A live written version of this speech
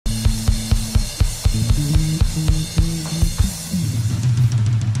Welcome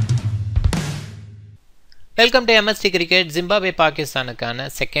to MSD Cricket. Zimbabwe Pakistanuக்கான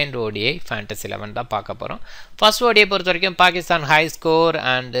second ODI Fantasy 11 தான் பார்க்க போறோம். First ODI பொறுத்த வரைக்கும் Pakistan high score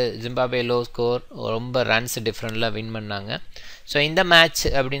and Zimbabwe low score ரொம்ப runs differentல win பண்ணாங்க. ஸோ இந்த மேட்ச்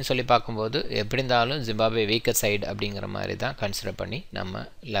அப்படின்னு சொல்லி பார்க்கும்போது எப்படி இருந்தாலும் Zimbabwe weaker side அப்படிங்கிற மாதிரி தான் கன்சிடர் பண்ணி நம்ம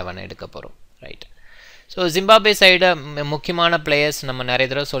 11 எடுக்க போகிறோம். ரைட். ஸோ Zimbabwe சைடு முக்கியமான பிளேயர்ஸ் நம்ம நிறைய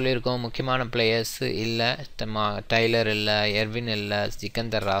தடவை சொல்லியிருக்கோம். முக்கியமான பிளேயர்ஸ் இல்லை, டைலர் இல்லை, எர்வின் இல்லை,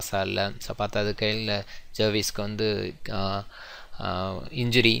 சிக்கந்தர் ராசா இல்லை. ஸோ பார்த்தது கையில் ஜர்விஸ்க்கு வந்து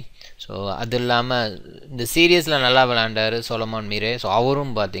இன்ஜுரி. ஸோ அது இல்லாமல் இந்த சீரியஸில் நல்லா விளையாண்டார் சோலமான் மீரே. ஸோ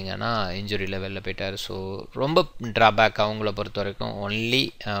அவரும் பார்த்திங்கன்னா இன்ஜுரியில் வெளில போயிட்டார். ஸோ ரொம்ப ட்ராபேக் அவங்கள பொறுத்த வரைக்கும். ஒன்லி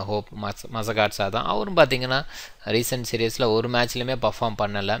ஹோப் மசகாட்ஸா தான். அவரும் பார்த்திங்கன்னா ரீசெண்ட் சீரியஸில் ஒரு மேட்ச்லையுமே பர்ஃபார்ம்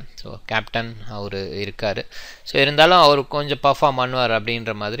பண்ணலை. ஸோ கேப்டன் அவர் இருக்கார். ஸோ இருந்தாலும் அவர் கொஞ்சம் பர்ஃபார்ம் பண்ணுவார்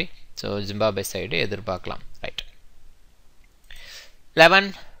அப்படின்ற மாதிரி ஸோ Zimbabwe சைடு எதிர்பார்க்கலாம். ரைட்.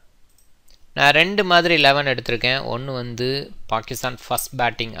 11 நான் ரெண்டு மாதிரி 11 எடுத்திருக்கேன். ஒன்று வந்து பாகிஸ்தான் ஃபஸ்ட்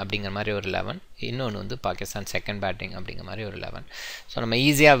பேட்டிங் அப்படிங்கிற மாதிரி ஒரு 11, இன்னொன்று வந்து பாகிஸ்தான் செகண்ட் பேட்டிங் அப்படிங்கிற மாதிரி ஒரு 11. ஸோ நம்ம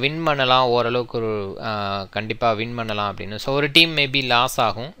ஈஸியாக வின் பண்ணலாம், ஓரளவுக்கு ஒரு கண்டிப்பாக வின் பண்ணலாம் அப்படின்னு. ஸோ ஒரு டீம் மேபி லாஸ்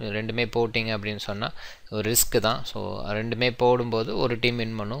ஆகும், ரெண்டுமே போட்டிங்க அப்படின்னு சொன்னால் ஒரு ரிஸ்க்கு தான். ஸோ ரெண்டுமே போடும்போது ஒரு டீம்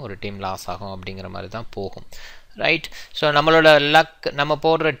வின் பண்ணும், ஒரு டீம் லாஸ் ஆகும் அப்படிங்கிற மாதிரி தான் போகும். ரைட். ஸோ நம்மளோட லக் நம்ம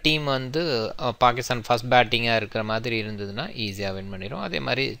போடுற டீம் வந்து பாகிஸ்தான் ஃபஸ்ட் பேட்டிங்காக இருக்கிற மாதிரி இருந்ததுன்னா ஈஸியாக வின் பண்ணிடும். அதே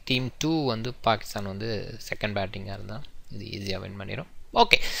மாதிரி டீம் 2 வந்து பாகிஸ்தான் வந்து செகண்ட் பேட்டிங்காக இருந்தால் இது ஈஸியாக வின் பண்ணிடும்.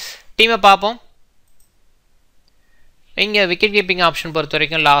 ஓகே, டீமை பார்ப்போம். இங்கே விக்கெட் கீப்பிங் ஆப்ஷன் பொறுத்த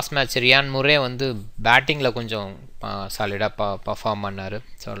வரைக்கும் லாஸ்ட் மேட்ச் ரியான் முரே வந்து பேட்டிங்கில் கொஞ்சம் சாலிடாக பர்ஃபார்ம் பண்ணார்.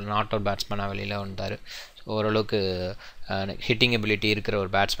 ஸோ நாட் அவுட் பேட்ஸ்மேனாக வெளியில் வந்தார். ஓரளவுக்கு ஹிட்டிங் எபிலிட்டி இருக்கிற ஒரு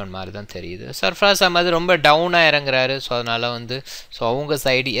பேட்ஸ்மேன் மாதிரி தான் தெரியுது. சர்ஃப்ராஸ் அஹமது ரொம்ப டவுனாக இறங்குறாரு. ஸோ அதனால் வந்து ஸோ அவங்க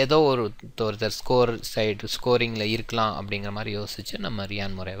சைடு ஏதோ ஒருத்தர் ஸ்கோரிங்கில் இருக்கலாம் அப்படிங்கிற மாதிரி யோசித்து நம்ம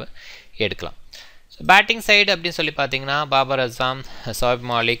ரியான் முரேவை எடுக்கலாம். ஸோ பேட்டிங் சைடு அப்படின்னு சொல்லி பார்த்தீங்கன்னா பாபர் அசாம், சோயப்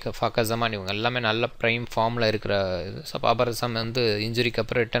மாலிக், ஃபக்கர் ஜமான் இவங்க எல்லாமே நல்ல ப்ரைம் ஃபார்மில் இருக்கிற இது. ஸோ பாபர் அசாம் வந்து இன்ஜுரிக்கு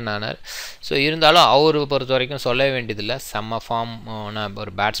அப்புறம் ரிட்டர்ன் ஆனார். ஸோ இருந்தாலும் அவர் பொறுத்த வரைக்கும் சொல்ல வேண்டியதில்லை, செம்ம ஃபார்மான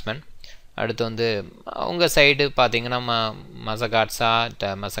ஒரு பேட்ஸ்மேன். அடுத்து வந்து அவங்க சைடு பார்த்திங்கன்னா மசகாட்ஸா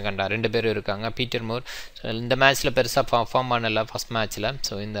மசகண்டா ரெண்டு பேரும் இருக்காங்க. பீட்டர் மூர் ஸோ இந்த மேட்ச்சில் பெருசாக பர்ஃபார்ம் பண்ணலை ஃபஸ்ட் மேட்ச்சில்.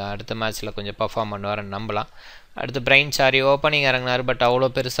 ஸோ இந்த அடுத்த மேட்ச்சில் கொஞ்சம் பர்ஃபார்ம் பண்ணுவார்னு நம்பலாம். அடுத்து பிரைன் சாரி ஓப்பனிங் இறங்கினார், பட் அவ்வளோ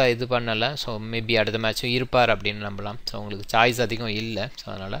பெருசாக இது பண்ணலை. ஸோ மேபி அடுத்த மேட்ச்சும் இருப்பார் அப்படின்னு நம்பலாம். ஸோ உங்களுக்கு சாய்ஸ் அதிகம் இல்லை, ஸோ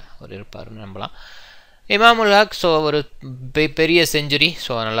அதனால் அவர் இருப்பார்னு நம்பலாம். இமாமுல் ஹக் ஸோ ஒரு பெரிய செஞ்சுரி,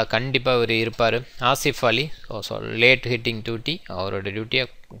 ஸோ அதனால் கண்டிப்பாக அவர் இருப்பார். Asif Ali so late hitting duty, அவரோட டியூட்டியை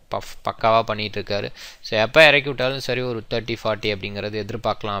பக்காவாக பண்ணிகிட்ருக்காரு. ஸோ எப்போ இறக்கி விட்டாலும் சரி ஒரு 30-40 அப்படிங்கிறது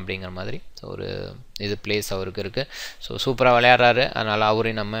எதிர்பார்க்கலாம் அப்படிங்கிற மாதிரி ஸோ ஒரு இது பிளேஸ் அவருக்கு இருக்குது. ஸோ சூப்பராக விளையாடுறாரு, அதனால்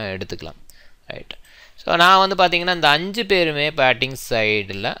அவரையும் நம்ம எடுத்துக்கலாம். ரைட். ஸோ நான் வந்து பார்த்திங்கன்னா இந்த 5 பேருமே பேட்டிங்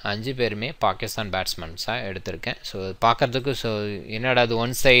சைடில் 5 பேருமே பாகிஸ்தான் பேட்ஸ்மேன்ஸாக எடுத்திருக்கேன். ஸோ பார்க்குறதுக்கு ஸோ என்னடா அது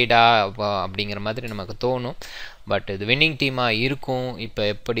ஒன் சைடாக அப்படிங்கிற மாதிரி நமக்கு தோணும். பட் இது வின்னிங் டீமாக இருக்கும். இப்போ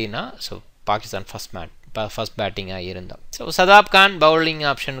எப்படின்னா ஸோ பாகிஸ்தான் ஃபஸ்ட் பேட்டிங்காக இருந்தோம். ஸோ சதாப் கான் பவுலிங்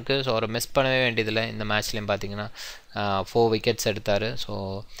ஆப்ஷனுக்கு ஸோ ஒரு மிஸ் பண்ணவே வேண்டியதில்லை. இந்த மேட்ச்லேயும் பார்த்தீங்கன்னா 4 விக்கெட்ஸ் எடுத்தார். ஸோ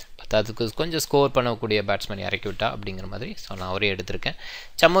அதுக்கு கொஞ்சம் ஸ்கோர் பண்ணக்கூடிய பேட்ஸ்மேன் இறக்கி விட்டா அப்படிங்கிற மாதிரி ஸோ நான் அவரே எடுத்திருக்கேன்.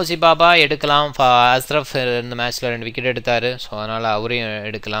 சம்மூசி பாபா எடுக்கலாம். அஸ்ரஃப் இந்த மேட்ச்சில் 2 விக்கெட் எடுத்தார். ஸோ அதனால் அவரையும்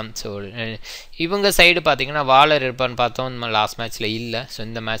எடுக்கலாம். ஸோ இவங்க சைடு பார்த்திங்கன்னா வாலர் இருப்பான்னு பார்த்தோம், லாஸ்ட் மேட்ச்சில் இல்லை. ஸோ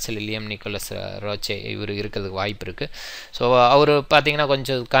இந்த மேட்ச்சில் லியம் நிக்கோலஸ் ரோச்சே இவர் இருக்கிறதுக்கு வாய்ப்பு இருக்குது. ஸோ அவர் பார்த்திங்கன்னா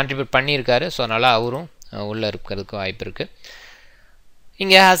கொஞ்சம் கான்ட்ரிபியூட் பண்ணியிருக்காரு. ஸோ அதனால் அவரும் உள்ளே இருக்கிறதுக்கு வாய்ப்பு இருக்குது.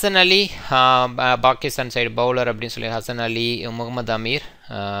 இங்கே ஹசன் அலி பாகிஸ்தான் சைடு பவுலர் அப்படின்னு சொல்லி ஹசன் அலி, முகமது அமீர்,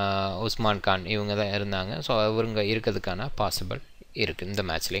 உஸ்மான் கான் இவங்க தான் இருந்தாங்க. ஸோ இவங்க இருக்கிறதுக்கான பாசிபிள் இருக்குது, இந்த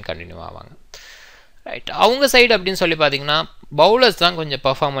மேட்ச்லேயும் கண்டினியூ ஆவாங்க. ரைட். அவங்க சைடு அப்படின்னு சொல்லி பார்த்தீங்கன்னா பவுலர்ஸ் தான் கொஞ்சம்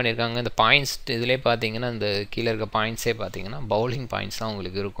பர்ஃபார்ம் பண்ணியிருக்காங்க. இந்த பாயிண்ட்ஸ் இதிலே பார்த்தீங்கன்னா இந்த கீழே இருக்க பாயிண்ட்ஸே பார்த்தீங்கன்னா பவுலிங் பாயிண்ட்ஸ் தான்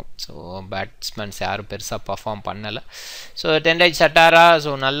உங்களுக்கு இருக்கும். ஸோ பேட்ஸ்மேன்ஸ் யாரும் பெருசாக பர்ஃபார்ம் பண்ணலை. ஸோ டென்டாய் சட்டாரா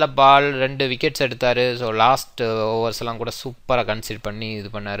ஸோ நல்ல பால் 2 விக்கெட்ஸ் எடுத்தார். ஸோ லாஸ்ட் ஓவர்ஸ்லாம் கூட சூப்பராக கன்சிடர் பண்ணி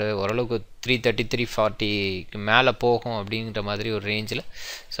இது பண்ணார். ஓரளவுக்கு 330-340க்கு மேலே போகும் அப்படிங்கிற மாதிரி ஒரு ரேஞ்சில்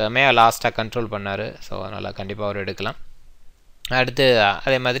செம்மையாக லாஸ்ட்டாக கண்ட்ரோல் பண்ணார். ஸோ அதனால் கண்டிப்பாக அவர் எடுக்கலாம். அடுத்து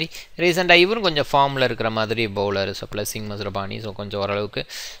அதே மாதிரி ரீசெண்டாக இவரும் கொஞ்சம் ஃபார்மில் இருக்கிற மாதிரி பவுலர். ஸோ ப்ளஸிங் மஸ்ரபானி ஸோ கொஞ்சம் ஓரளவுக்கு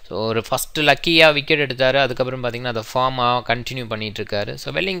ஸோ ஒரு ஃபஸ்ட்டு லக்கியாக விக்கெட் எடுத்தார். அதுக்கப்புறம் பார்த்திங்கன்னா அதை ஃபார்மாக கண்டினியூ பண்ணிகிட்ருக்காரு.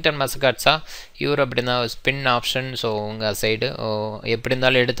 ஸோ வெல்லிங்டன் மஸ்காட்ஸா இவர் அப்படி தான் ஸ்பின் ஆப்ஷன். ஸோ உங்கள் சைடு எப்படி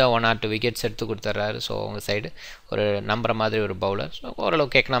இருந்தாலும் எடுத்தால் 1 or 2 விக்கெட்ஸ் எடுத்து கொடுத்துட்றாரு. ஸோ உங்கள் சைடு ஒரு நம்புற மாதிரி ஒரு பவுலர். ஸோ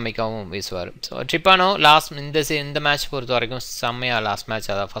ஓரளவுக்கு எக்கனாமிக்காகவும் வீசுவார். ஸோ ட்ரிப்பானோ லாஸ்ட் இந்த மேட்ச் பொறுத்த வரைக்கும் செம்மையாக லாஸ்ட் மேட்ச்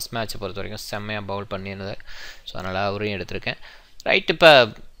அதாவது ஃபஸ்ட் மேட்ச்சை பொறுத்த வரைக்கும் செம்மையாக பவுல் பண்ணியிருந்தார். ஸோ அதனால் அவரையும் எடுத்திருக்கேன். ரைட். இப்போ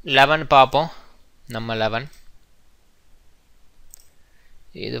 11 பார்ப்போம். நம்ம 11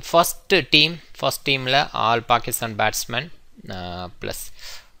 இது ஃபர்ஸ்ட் டீமில் all Pakistan batsman plus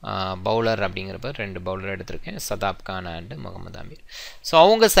bowler அப்படிங்கிறப்ப 2 பவுலர் எடுத்திருக்கேன், சதாப் கான் அண்டு முகமது அமீர். ஸோ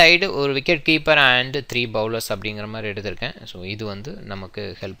அவங்க சைடு ஒரு விக்கெட் கீப்பர் அண்டு 3 பவுலர்ஸ் அப்படிங்கிற மாதிரி எடுத்திருக்கேன். ஸோ இது வந்து நமக்கு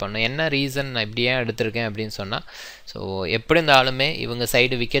ஹெல்ப் பண்ணும். என்ன ரீசன் நான் இப்படியே எடுத்திருக்கேன் அப்படின்னு சொன்னால், ஸோ எப்படி இருந்தாலுமே இவங்க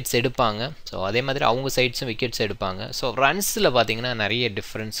சைடு விக்கெட்ஸ் எடுப்பாங்க, ஸோ அதே மாதிரி அவங்க சைட்ஸும் விக்கெட்ஸ் எடுப்பாங்க. ஸோ ரன்ஸில் பார்த்திங்கன்னா நிறைய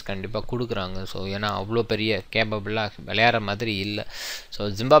டிஃப்ரென்ஸ் கண்டிப்பாக கொடுக்குறாங்க. ஸோ ஏன்னா அவ்வளோ பெரிய கேப்பபிளாக விளையாடுற மாதிரி இல்லை.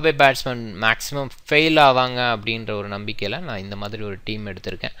 So Zimbabwe batsman maximum fail ஆவாங்க அப்படின்ற ஒரு நம்பிக்கையில் நான் இந்த மாதிரி ஒரு டீம்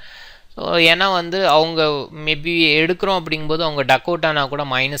எடுத்திருக்கேன். ஸோ ஏன்னா வந்து அவங்க மேபி எடுக்கிறோம் அப்படிங்கும்போது அவங்க டக் அவுட் ஆனால் கூட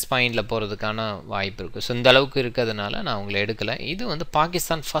மைனஸ் பாயிண்டில் போகிறதுக்கான வாய்ப்பு இருக்குது. ஸோ இந்த அளவுக்கு இருக்கிறதுனால நான் அவங்கள எடுக்கலை. இது வந்து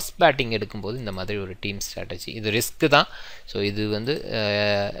பாகிஸ்தான் ஃபஸ்ட் பேட்டிங் எடுக்கும்போது இந்த மாதிரி ஒரு டீம் ஸ்ட்ராட்டஜி. இது ரிஸ்க்கு தான். ஸோ இது வந்து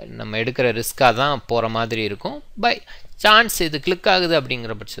நம்ம எடுக்கிற ரிஸ்க்காக தான் போகிற மாதிரி இருக்கும். பை சான்ஸ் இது கிளிக் ஆகுது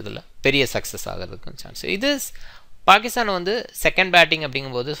அப்படிங்கிற பட்சத்தில் பெரிய சக்ஸஸ் ஆகிறதுக்கும் சான்ஸ். இது பாகிஸ்தான் வந்து செகண்ட் பேட்டிங்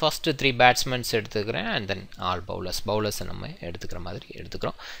அப்படிங்கும்போது ஃபஸ்ட்டு 3 பேட்ஸ்மென்ஸ் எடுத்துக்கிறேன் அண்ட் தென் ஆல் பவுலர்ஸை நம்ம எடுத்துக்கிற மாதிரி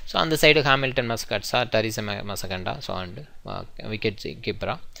எடுத்துக்கிறோம். ஸோ அந்த side Hamilton மஸ்கட்ஸா, டரிச மசகண்டா, so and wicket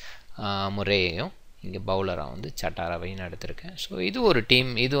கீப்பராக முரேயையும் இங்கே பவுலராக வந்து சட்டாராவையும் எடுத்திருக்கேன். ஸோ இது ஒரு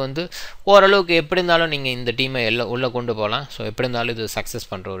டீம். இது வந்து ஓரளவுக்கு எப்படி இருந்தாலும் நீங்கள் இந்த டீமை உள்ளே கொண்டு போகலாம். ஸோ எப்படி இருந்தாலும் இது சக்ஸஸ்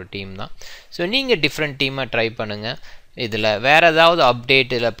பண்ணுற ஒரு டீம் தான். ஸோ நீங்கள் டிஃப்ரெண்ட் டீமை ட்ரை பண்ணுங்கள். இதில் வேறு ஏதாவது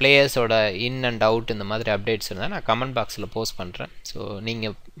அப்டேட் இல்லை பிளேயர்ஸோட இன் அண்ட் அவுட் இந்த மாதிரி அப்டேட்ஸ் இருந்தால் நான் கமெண்ட் பாக்ஸில் போஸ்ட் பண்ணுறேன். ஸோ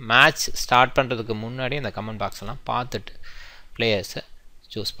நீங்கள் மேட்ச் ஸ்டார்ட் பண்ணுறதுக்கு முன்னாடி அந்த கமெண்ட் பாக்ஸ்லாம் பார்த்துட்டு பிளேயர்ஸை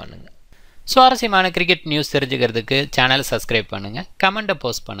சூஸ் பண்ணுங்கள். சுவாரஸ்யமான கிரிக்கெட் நியூஸ் தெரிஞ்சுக்கிறதுக்கு சேனலை சப்ஸ்கிரைப் பண்ணுங்கள், கமெண்ட்டை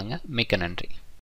போஸ்ட் பண்ணுங்கள். மிக்க நன்றி.